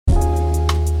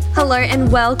Hello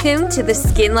and welcome to the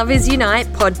Skin Lovers Unite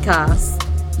podcast,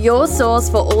 your source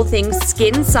for all things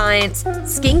skin science,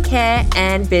 skincare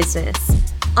and business.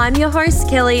 I'm your host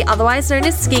Kelly, otherwise known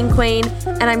as Skin Queen,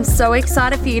 and I'm so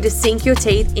excited for you to sink your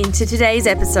teeth into today's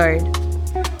episode.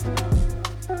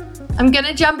 I'm going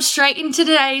to jump straight into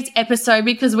today's episode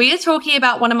because we are talking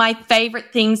about one of my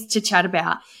favorite things to chat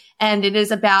about, and it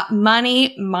is about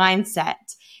money mindset.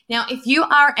 Now, if you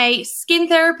are a skin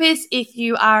therapist, if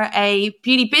you are a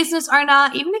beauty business owner,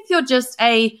 even if you're just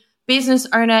a business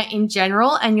owner in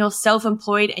general and you're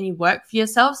self-employed and you work for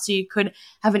yourself, so you could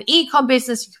have an e-com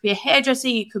business, you could be a hairdresser,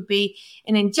 you could be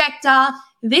an injector,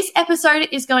 this episode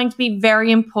is going to be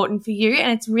very important for you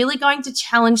and it's really going to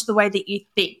challenge the way that you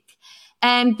think.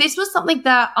 And this was something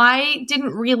that I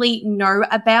didn't really know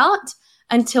about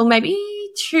until maybe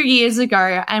 2 years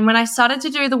ago. And when I started to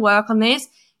do the work on this,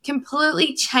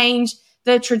 completely changed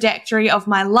the trajectory of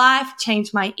my life,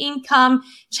 changed my income,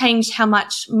 changed how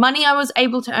much money I was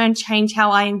able to earn, changed how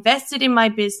I invested in my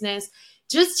business,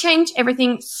 just changed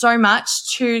everything so much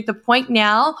to the point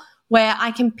now where I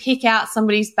can pick out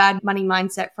somebody's bad money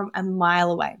mindset from a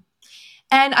mile away.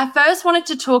 And I first wanted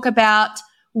to talk about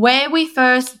where we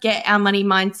first get our money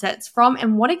mindsets from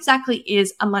and what exactly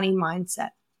is a money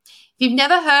mindset. If you've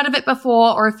never heard of it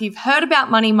before, or if you've heard about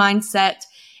money mindset,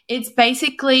 it's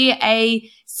basically a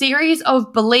series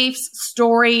of beliefs,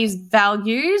 stories,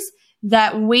 values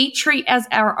that we treat as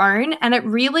our own, and it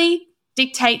really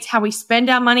dictates how we spend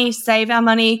our money, save our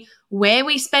money, where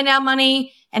we spend our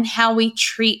money, and how we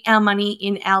treat our money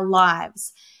in our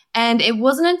lives. And it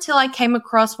wasn't until I came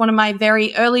across one of my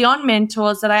very early on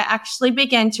mentors that I actually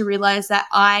began to realize that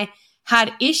I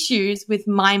had issues with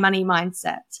my money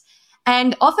mindset.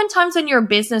 And oftentimes when you're a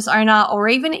business owner, or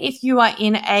even if you are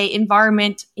in an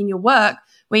environment in your work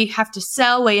where you have to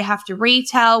sell, where you have to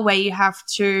retail, where you have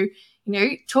to,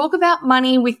 talk about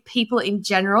money with people in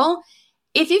general,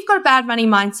 if you've got a bad money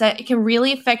mindset, it can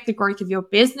really affect the growth of your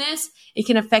business. It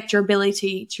can affect your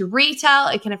ability to retail.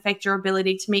 It can affect your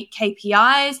ability to meet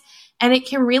KPIs, and it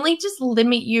can really just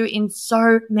limit you in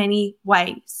so many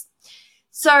ways.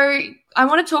 So I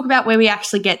want to talk about where we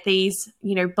actually get these,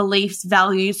 beliefs,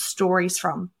 values, stories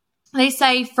from. They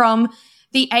say from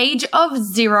the age of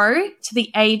 0 to the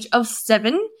age of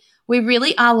 7, we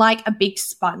really are like a big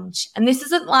sponge. And this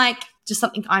isn't like just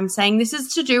something I'm saying. This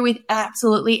is to do with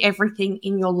absolutely everything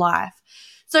in your life.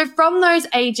 So from those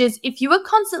ages, if you are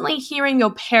constantly hearing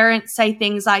your parents say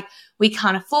things like, we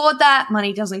can't afford that,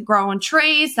 money doesn't grow on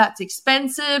trees, that's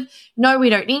expensive, no, we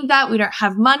don't need that, we don't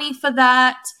have money for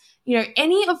that,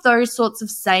 any of those sorts of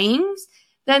sayings,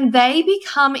 then they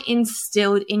become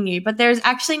instilled in you. But there's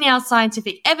actually now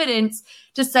scientific evidence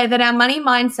to say that our money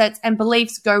mindsets and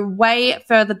beliefs go way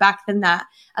further back than that,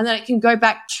 and that it can go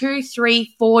back 2,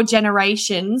 3, 4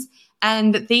 generations,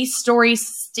 and these stories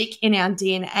stick in our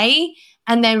DNA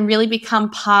and then really become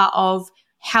part of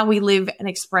how we live and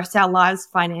express our lives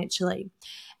financially.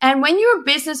 And when you're a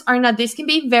business owner, this can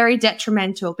be very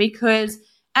detrimental because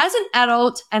as an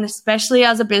adult, and especially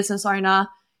as a business owner,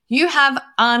 you have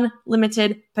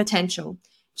unlimited potential.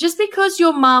 Just because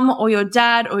your mum or your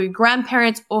dad or your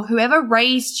grandparents or whoever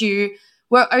raised you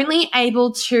were only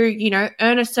able to,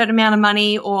 earn a certain amount of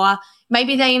money, or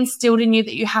maybe they instilled in you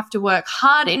that you have to work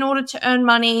hard in order to earn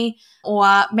money,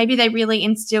 or maybe they really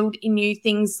instilled in you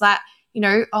things that,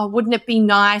 wouldn't it be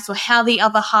nice, or how the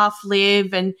other half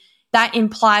live, and that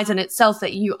implies in itself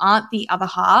that you aren't the other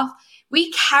half. We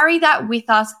carry that with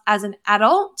us as an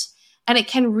adult, and it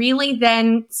can really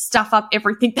then stuff up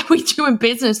everything that we do in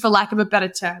business, for lack of a better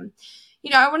term.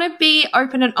 I want to be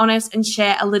open and honest and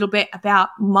share a little bit about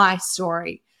my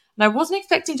story. And I wasn't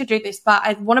expecting to do this, but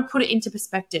I want to put it into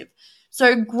perspective.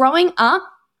 So growing up,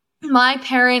 my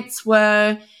parents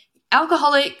were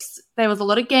alcoholics. There was a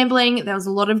lot of gambling, there was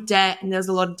a lot of debt, and there was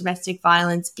a lot of domestic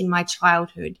violence in my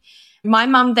childhood. My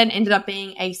mum then ended up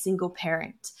being a single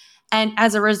parent. And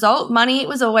as a result, money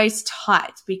was always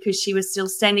tight because she was still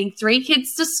sending 3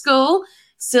 kids to school,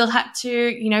 still had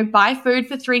to, buy food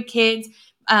for 3 kids,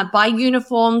 buy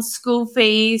uniforms, school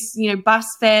fees,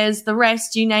 bus fares, the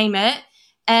rest, you name it.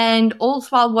 And all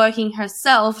while working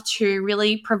herself to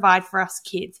really provide for us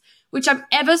kids, which I'm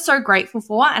ever so grateful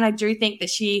for. And I do think that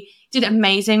she did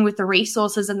amazing with the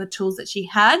resources and the tools that she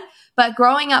had. But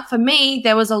growing up for me,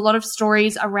 there was a lot of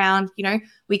stories around,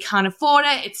 we can't afford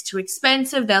it, it's too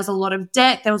expensive, there was a lot of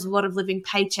debt, there was a lot of living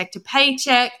paycheck to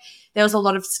paycheck, there was a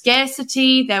lot of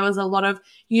scarcity, there was a lot of,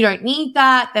 you don't need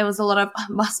that, there was a lot of,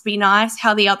 must be nice,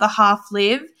 how the other half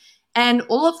live. And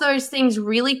all of those things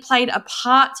really played a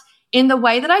part in the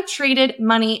way that I treated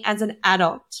money as an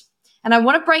adult. And I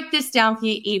want to break this down for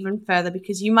you even further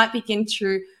because you might begin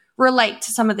to relate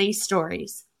to some of these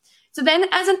stories. So then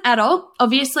as an adult,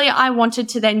 obviously I wanted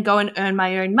to then go and earn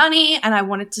my own money, and I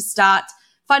wanted to start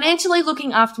financially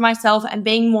looking after myself and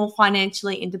being more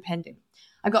financially independent.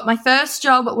 I got my first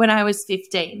job when I was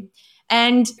 15.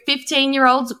 And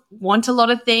 15-year-olds want a lot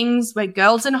of things. We're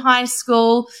girls in high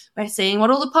school. We're seeing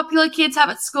what all the popular kids have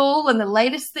at school. And the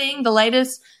latest,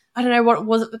 I don't know what it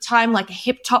was at the time, like a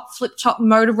hip-top, flip-top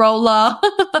Motorola,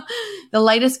 the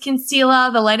latest concealer,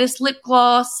 the latest lip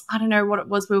gloss. I don't know what it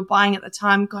was we were buying at the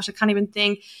time. Gosh, I can't even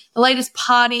think. The latest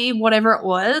party, whatever it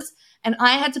was. And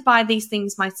I had to buy these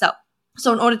things myself.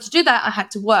 So in order to do that, I had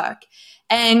to work.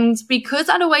 And because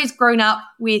I'd always grown up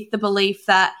with the belief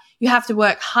that you have to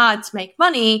work hard to make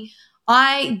money,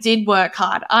 I did work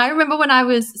hard. I remember when I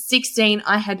was 16,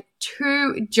 I had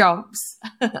 2 jobs,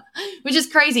 which is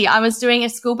crazy. I was doing a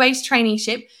school-based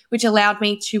traineeship, which allowed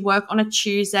me to work on a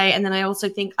Tuesday. And then I also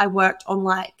think I worked on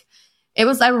it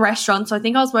was a restaurant. So I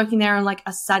think I was working there on like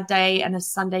a Saturday and a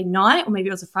Sunday night, or maybe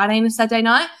it was a Friday and a Saturday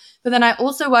night. But then I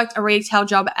also worked a retail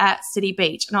job at City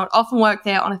Beach, and I would often work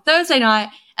there on a Thursday night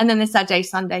and then the Saturday,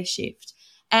 Sunday shift.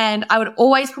 And I would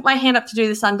always put my hand up to do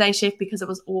the Sunday shift because it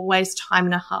was always time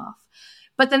and a half.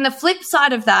 But then the flip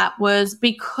side of that was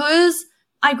because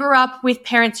I grew up with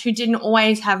parents who didn't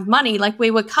always have money, like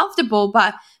we were comfortable,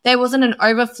 but there wasn't an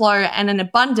overflow and an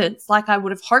abundance like I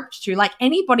would have hoped to, like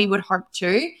anybody would hope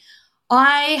to.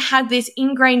 I had this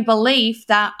ingrained belief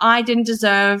that I didn't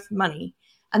deserve money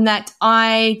and that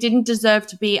I didn't deserve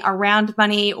to be around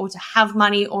money or to have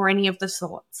money or any of the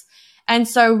sorts. And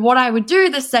so what I would do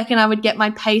the second I would get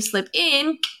my pay slip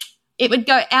in, it would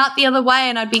go out the other way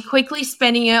and I'd be quickly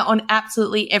spending it on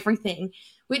absolutely everything,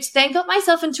 which then got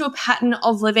myself into a pattern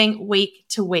of living week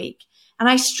to week. And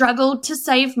I struggled to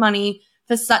save money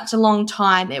for such a long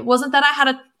time. It wasn't that I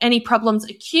had any problems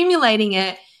accumulating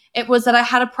it. It was that I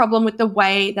had a problem with the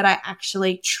way that I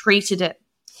actually treated it.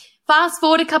 Fast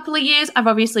forward a couple of years, I've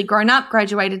obviously grown up,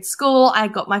 graduated school. I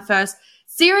got my first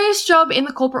serious job in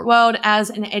the corporate world as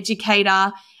an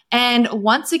educator. And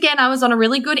once again, I was on a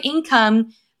really good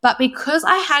income. But because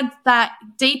I had that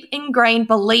deep ingrained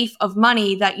belief of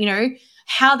money that,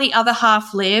 how the other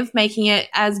half live, making it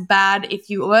as bad if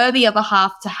you were the other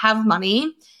half to have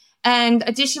money. And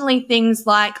additionally, things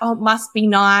like, it must be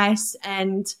nice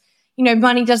and,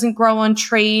 money doesn't grow on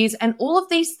trees and all of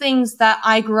these things that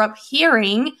I grew up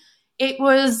hearing, it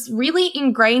was really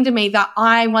ingrained in me that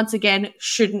I, once again,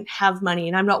 shouldn't have money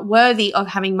and I'm not worthy of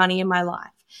having money in my life.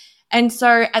 And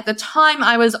so at the time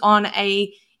I was on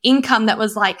a income that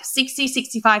was like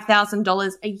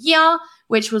 $65,000 a year,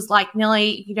 which was like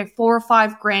nearly, $4,000 or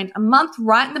 $5,000 a month,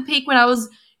 right in the peak when I was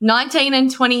 19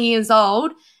 and 20 years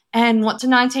old. And what do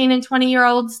 19 and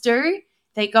 20-year-olds do?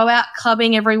 They go out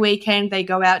clubbing every weekend. They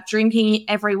go out drinking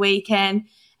every weekend.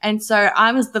 And so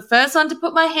I was the first one to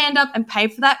put my hand up and pay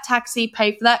for that taxi,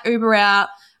 pay for that Uber out.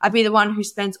 I'd be the one who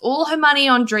spends all her money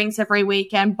on drinks every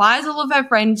weekend, buys all of her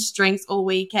friends drinks all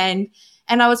weekend.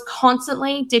 And I was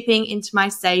constantly dipping into my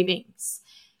savings.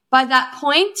 By that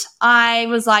point, I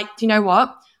was like, you know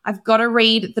what? I've got to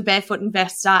read The Barefoot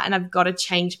Investor and I've got to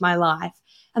change my life.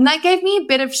 And that gave me a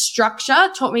bit of structure,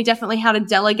 taught me definitely how to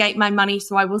delegate my money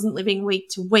so I wasn't living week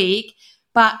to week,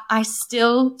 but I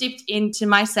still dipped into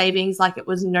my savings like it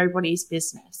was nobody's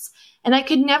business. And I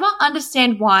could never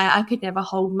understand why I could never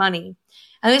hold money.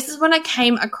 And this is when I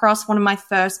came across one of my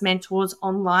first mentors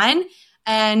online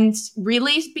and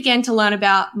really began to learn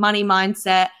about money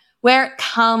mindset, where it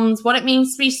comes, what it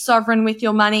means to be sovereign with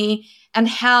your money, and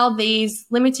how these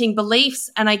limiting beliefs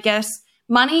and I guess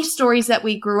money stories that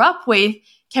we grew up with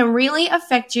can really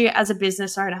affect you as a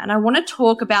business owner. And I want to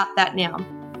talk about that now.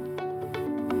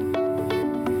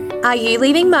 Are you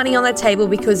leaving money on the table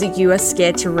because you are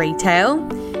scared to retail?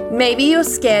 Maybe you're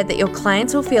scared that your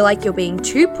clients will feel like you're being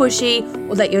too pushy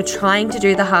or that you're trying to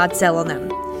do the hard sell on them.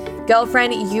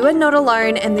 Girlfriend, you are not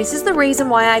alone, and this is the reason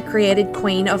why I created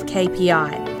Queen of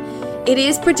KPI. It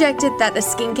is projected that the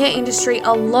skincare industry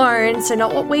alone, so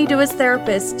not what we do as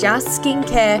therapists, just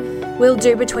skincare, will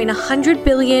do between $100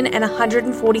 billion and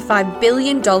 $145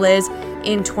 billion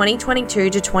in 2022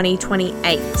 to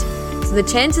 2028. So the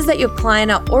chances that your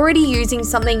client are already using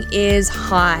something is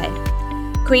high.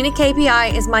 Queen of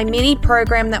KPI is my mini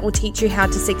program that will teach you how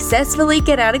to successfully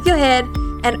get out of your head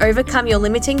and overcome your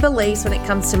limiting beliefs when it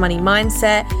comes to money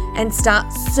mindset and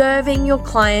start serving your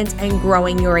clients and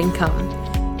growing your income.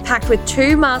 Packed with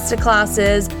 2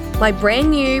 masterclasses, my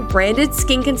brand new branded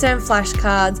Skin Concern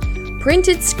flashcards,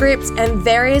 printed scripts, and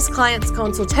various clients'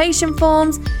 consultation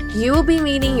forms, you will be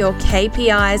meeting your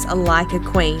KPIs like a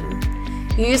queen.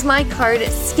 Use my code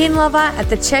SKINLOVER at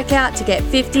the checkout to get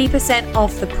 50%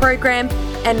 off the program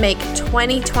and make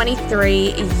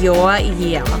 2023 your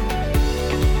year.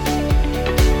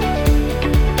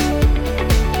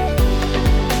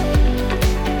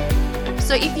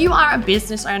 So if you are a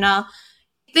business owner,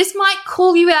 this might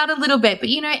call you out a little bit, but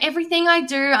everything I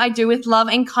do with love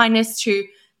and kindness to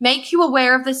make you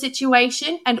aware of the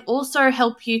situation and also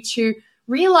help you to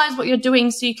realize what you're doing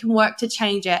so you can work to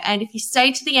change it. And if you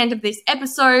stay to the end of this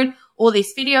episode or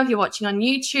this video, if you're watching on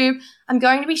YouTube, I'm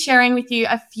going to be sharing with you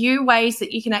a few ways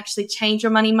that you can actually change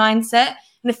your money mindset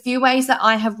and a few ways that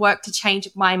I have worked to change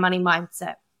my money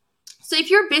mindset. So if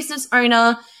you're a business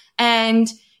owner and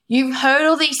you've heard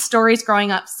all these stories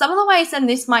growing up, some of the ways that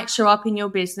this might show up in your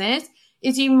business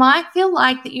is you might feel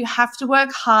like that you have to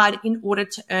work hard in order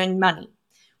to earn money,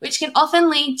 which can often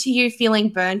lead to you feeling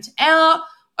burnt out,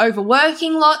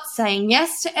 overworking lots, saying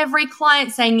yes to every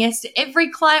client,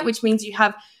 which means you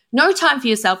have no time for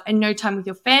yourself and no time with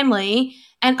your family.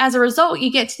 And as a result,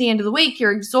 you get to the end of the week,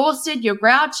 you're exhausted, you're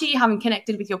grouchy, you haven't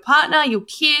connected with your partner, your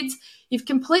kids, you've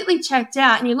completely checked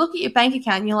out, and you look at your bank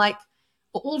account and you're like,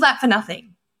 all that for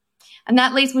nothing. And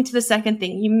that leads me to the second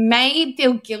thing. You may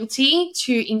feel guilty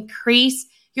to increase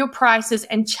your prices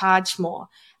and charge more.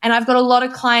 And I've got a lot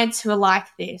of clients who are like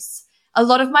this. A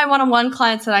lot of my one-on-one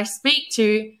clients that I speak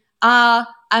to are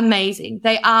amazing.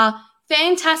 They are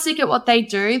fantastic at what they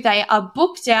do. They are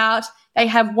booked out. They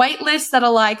have wait lists that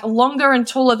are like longer and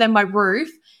taller than my roof.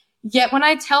 Yet when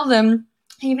I tell them,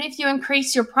 even if you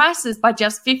increase your prices by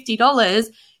just $50,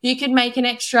 you could make an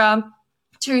extra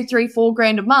 $2, $3, $4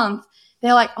 grand a month.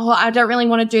 They're like, oh, I don't really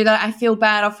want to do that. I feel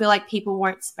bad. I feel like people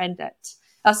won't spend it.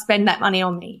 They'll spend that money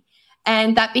on me.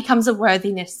 And that becomes a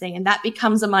worthiness thing, and that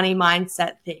becomes a money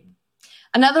mindset thing.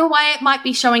 Another way it might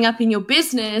be showing up in your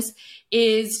business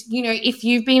is, if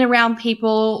you've been around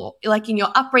people like in your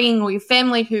upbringing or your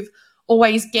family who've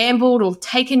always gambled or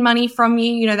taken money from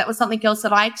you, that was something else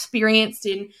that I experienced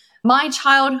in my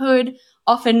childhood.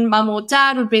 Often mum or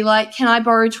dad would be like, can I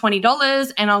borrow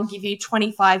 $20 and I'll give you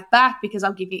 $25 back because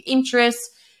I'll give you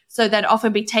interest. So they'd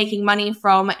often be taking money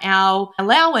from our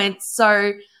allowance.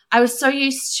 So I was so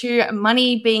used to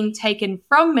money being taken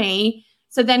from me.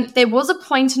 So then there was a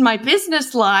point in my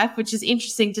business life, which is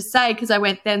interesting to say because I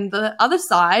went then the other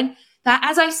side, that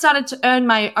as I started to earn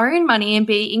my own money and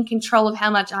be in control of how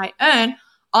much I earn,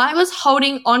 I was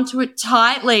holding onto it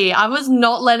tightly. I was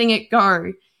not letting it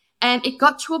go. And it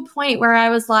got to a point where I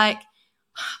was like,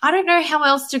 I don't know how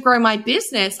else to grow my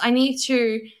business. I need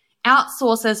to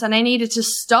outsource this, and I needed to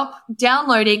stop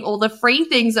downloading all the free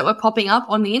things that were popping up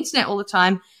on the internet all the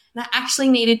time. And I actually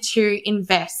needed to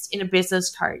invest in a business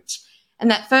coach.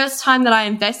 And that first time that I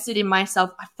invested in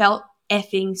myself, I felt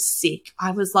effing sick.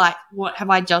 I was like, what have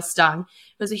I just done?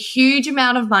 It was a huge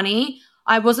amount of money.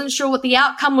 I wasn't sure what the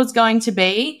outcome was going to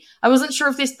be. I wasn't sure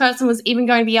if this person was even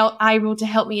going to be able to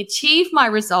help me achieve my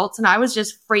results. And I was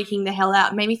just freaking the hell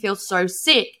out. It made me feel so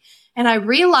sick. And I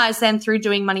realized then through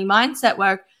doing money mindset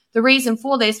work, the reason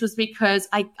for this was because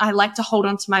I like to hold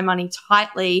on to my money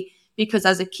tightly because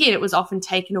as a kid, it was often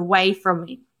taken away from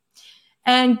me.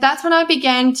 And that's when I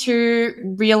began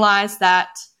to realize that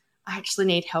I actually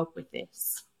need help with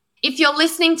this. If you're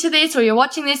listening to this or you're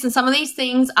watching this and some of these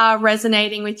things are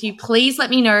resonating with you, please let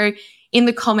me know in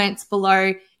the comments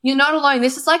below. You're not alone.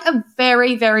 This is like a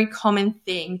very, very common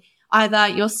thing. Either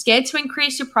you're scared to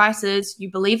increase your prices, you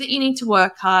believe that you need to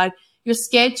work hard, you're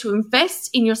scared to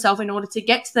invest in yourself in order to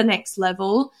get to the next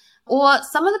level, or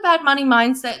some of the bad money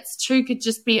mindsets too could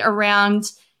just be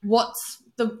around what's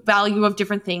the value of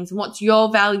different things and what's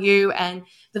your value and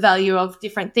the value of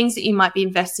different things that you might be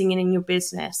investing in your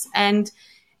business. And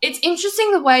it's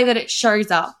interesting the way that it shows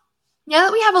up. Now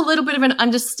that we have a little bit of an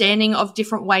understanding of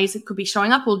different ways it could be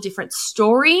showing up or different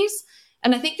stories,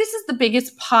 and I think this is the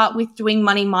biggest part with doing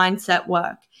money mindset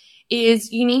work,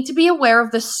 is you need to be aware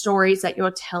of the stories that you're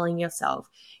telling yourself.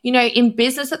 In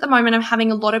business at the moment, I'm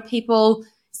having a lot of people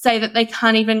say that they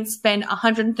can't even spend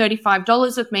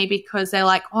 $135 with me because they're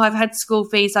like, oh, I've had school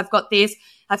fees, I've got this,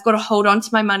 I've got to hold on to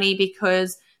my money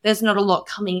because there's not a lot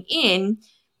coming in.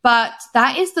 But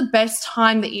that is the best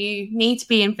time that you need to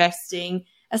be investing,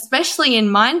 especially in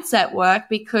mindset work,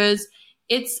 because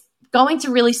it's going to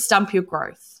really stump your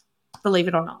growth, believe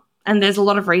it or not. And there's a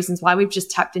lot of reasons why. We've just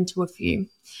tapped into a few.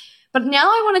 But now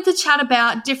I wanted to chat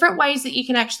about different ways that you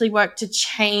can actually work to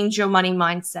change your money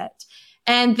mindset.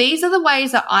 And these are the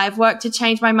ways that I've worked to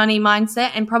change my money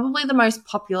mindset, and probably the most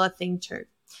popular thing too.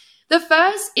 The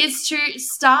first is to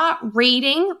start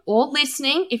reading or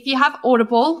listening. If you have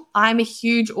Audible, I'm a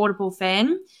huge Audible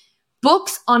fan.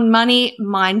 Books on money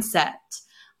mindset.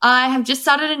 I have just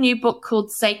started a new book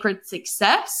called Sacred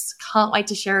Success. Can't wait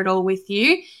to share it all with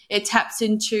you. It taps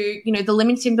into, the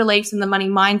limiting beliefs and the money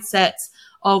mindsets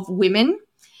of women.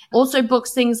 Also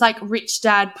books things like Rich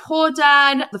Dad, Poor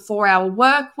Dad, The 4-Hour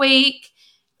Work Week.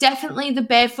 Definitely The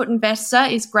Barefoot Investor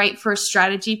is great for a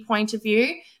strategy point of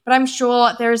view, but I'm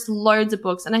sure there's loads of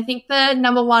books. And I think the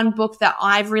number one book that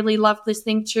I've really loved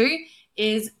listening to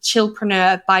is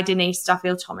Chillpreneur by Denise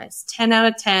Duffield Thomas. 10 out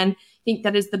of 10. I think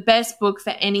that is the best book for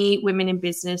any women in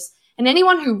business, and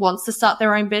anyone who wants to start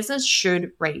their own business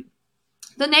should read.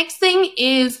 The next thing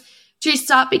is to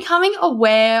start becoming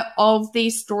aware of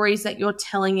these stories that you're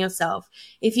telling yourself.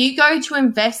 If you go to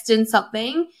invest in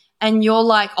something and you're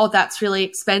like, oh, that's really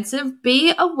expensive,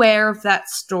 be aware of that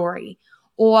story.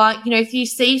 Or, if you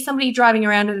see somebody driving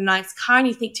around in a nice car and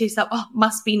you think to yourself, oh,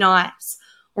 must be nice.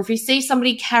 Or if you see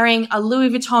somebody carrying a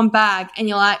Louis Vuitton bag and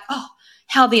you're like, oh,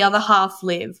 how the other half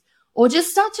live. Or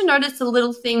just start to notice the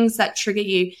little things that trigger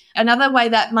you. Another way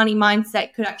that money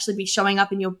mindset could actually be showing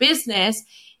up in your business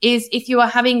is if you are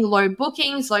having low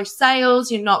bookings, low sales,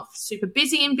 you're not super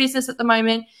busy in business at the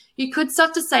moment, you could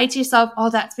start to say to yourself, oh,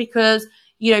 that's because,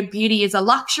 beauty is a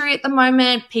luxury at the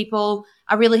moment. People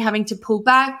are really having to pull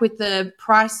back with the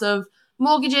price of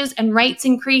mortgages and rates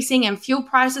increasing and fuel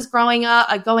prices going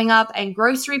up and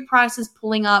grocery prices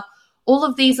pulling up. All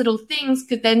of these little things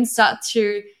could then start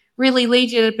to really lead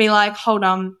you to be like, hold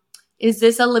on, is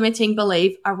this a limiting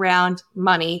belief around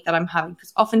money that I'm having?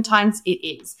 Because oftentimes it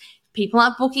is. People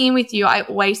aren't booking in with you. I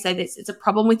always say this. It's a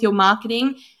problem with your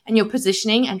marketing and your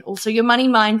positioning and also your money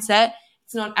mindset.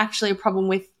 It's not actually a problem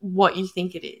with what you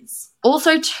think it is.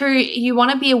 Also, too, you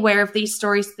want to be aware of these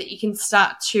stories so that you can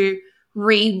start to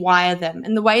rewire them.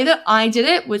 And the way that I did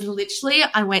it was literally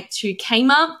I went to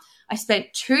Kmart. I spent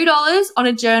 $2 on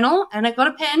a journal and I got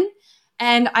a pen.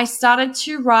 And I started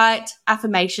to write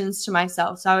affirmations to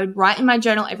myself. So I would write in my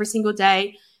journal every single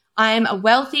day, I am a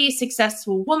wealthy,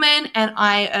 successful woman and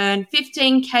I earn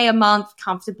 $15K a month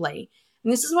comfortably.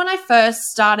 And this is when I first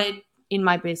started in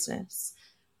my business.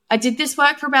 I did this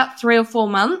work for about 3 or 4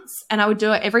 months and I would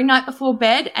do it every night before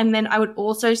bed. And then I would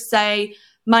also say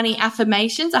money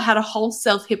affirmations. I had a whole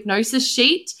self-hypnosis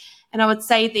sheet and I would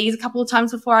say these a couple of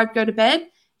times before I'd go to bed.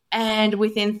 And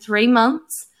within 3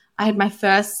 months, I had my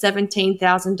first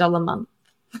 $17,000 month.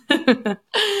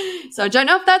 So I don't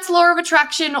know if that's law of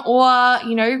attraction or,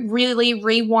 really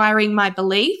rewiring my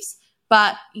beliefs,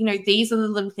 but, these are the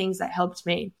little things that helped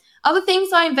me. Other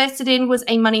things I invested in was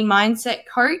a money mindset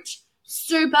coach.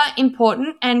 Super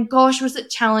important. And gosh, was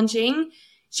it challenging.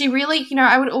 She really,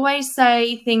 I would always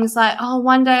say things like, oh,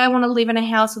 one day I want to live in a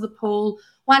house with a pool.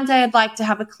 One day I'd like to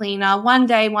have a cleaner. One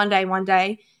day.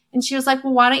 And she was like,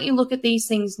 well, why don't you look at these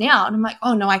things now? And I'm like,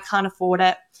 oh, no, I can't afford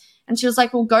it. And she was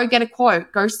like, well, go get a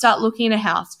quote. Go start looking at a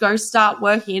house. Go start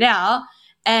working it out.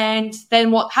 And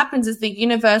then what happens is the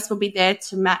universe will be there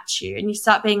to match you. And you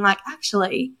start being like,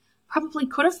 actually, probably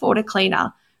could afford a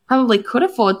cleaner. Probably could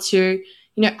afford to,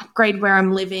 upgrade where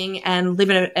I'm living and live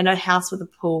in a house with a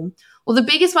pool. Well, the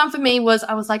biggest one for me was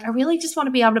I was like, I really just want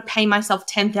to be able to pay myself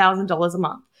 $10,000 a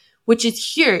month, which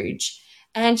is huge.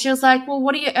 And she was like, well,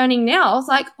 what are you earning now? I was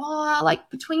like, oh, like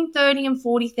between 30 and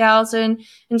 40,000.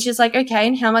 And she was like, okay,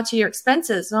 and how much are your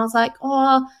expenses? And I was like,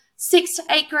 oh, 6 to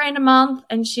 8 grand a month.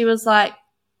 And she was like,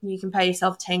 you can pay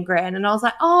yourself 10 grand. And I was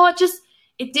like, oh,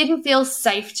 it didn't feel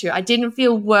safe to. I didn't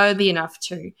feel worthy enough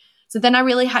to. So then I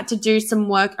really had to do some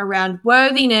work around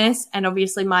worthiness and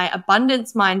obviously my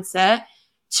abundance mindset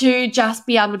to just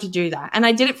be able to do that. And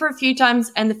I did it for a few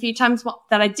times. And the few times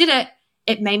that I did it,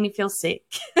 it made me feel sick.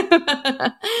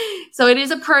 So it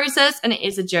is a process and it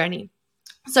is a journey.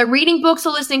 So reading books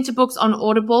or listening to books on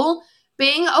Audible,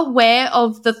 being aware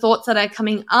of the thoughts that are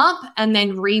coming up and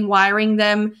then rewiring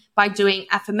them by doing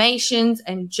affirmations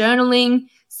and journaling.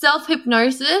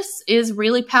 Self-hypnosis is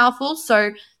really powerful.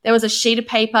 So there was a sheet of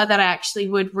paper that I actually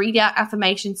would read out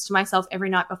affirmations to myself every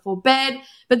night before bed.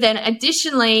 But then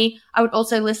additionally, I would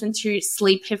also listen to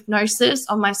sleep hypnosis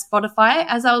on my Spotify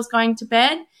as I was going to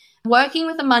bed. Working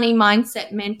with a money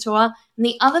mindset mentor. And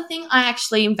the other thing I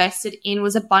actually invested in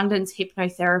was abundance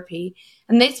hypnotherapy.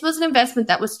 And this was an investment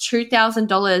that was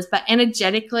 $2,000, but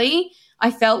energetically, I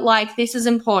felt like this is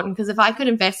important because if I could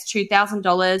invest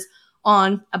 $2,000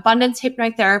 on abundance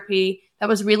hypnotherapy that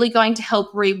was really going to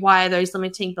help rewire those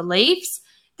limiting beliefs,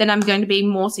 then I'm going to be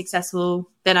more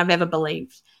successful than I've ever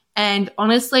believed. And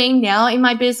honestly, now in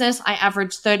my business, I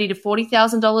average $30,000 to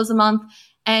 $40,000 a month.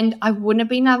 And I wouldn't have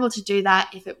been able to do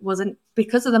that if it wasn't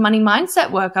because of the money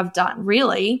mindset work I've done,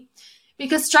 really.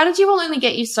 Because strategy will only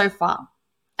get you so far.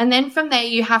 And then from there,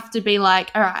 you have to be like,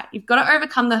 all right, you've got to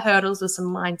overcome the hurdles with some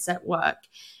mindset work.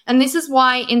 And this is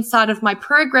why inside of my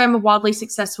program, A Wildly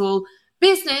Successful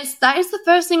Business, that is the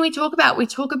first thing we talk about. We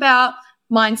talk about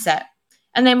mindset.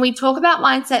 And then we talk about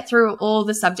mindset through all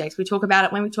the subjects. We talk about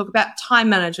it when we talk about time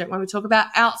management, when we talk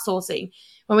about outsourcing,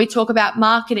 when we talk about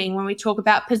marketing, when we talk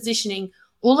about positioning,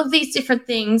 all of these different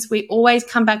things, we always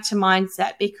come back to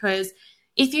mindset, because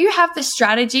if you have the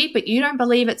strategy, but you don't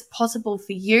believe it's possible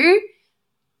for you,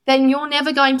 then you're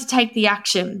never going to take the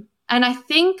action. And I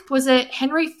think, was it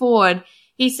Henry Ford?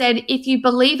 He said, if you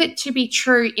believe it to be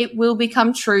true, it will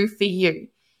become true for you,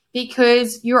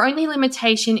 because your only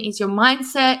limitation is your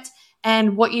mindset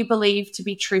and what you believe to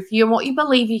be true for you and what you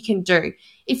believe you can do.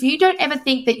 If you don't ever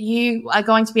think that you are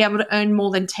going to be able to earn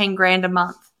more than 10 grand a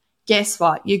month, guess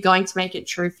what? You're going to make it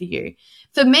true for you.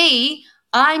 For me,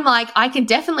 I'm like, I can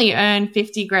definitely earn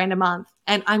 50 grand a month,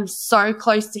 and I'm so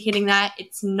close to hitting that.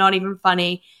 It's not even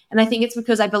funny. And I think it's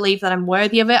because I believe that I'm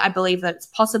worthy of it. I believe that it's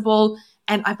possible,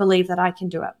 and I believe that I can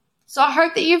do it. So I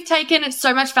hope that you've taken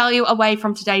so much value away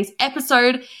from today's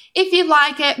episode. If you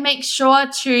like it, make sure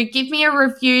to give me a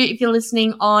review if you're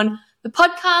listening on the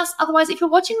podcast. Otherwise, if you're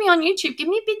watching me on YouTube, give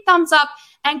me a big thumbs up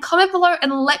and comment below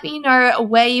and let me know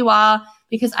where you are,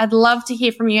 because I'd love to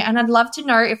hear from you, and I'd love to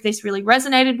know if this really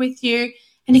resonated with you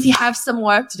and if you have some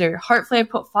work to do. Hopefully I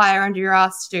put fire under your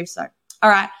ass to do so. All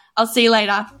right, I'll see you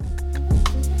later.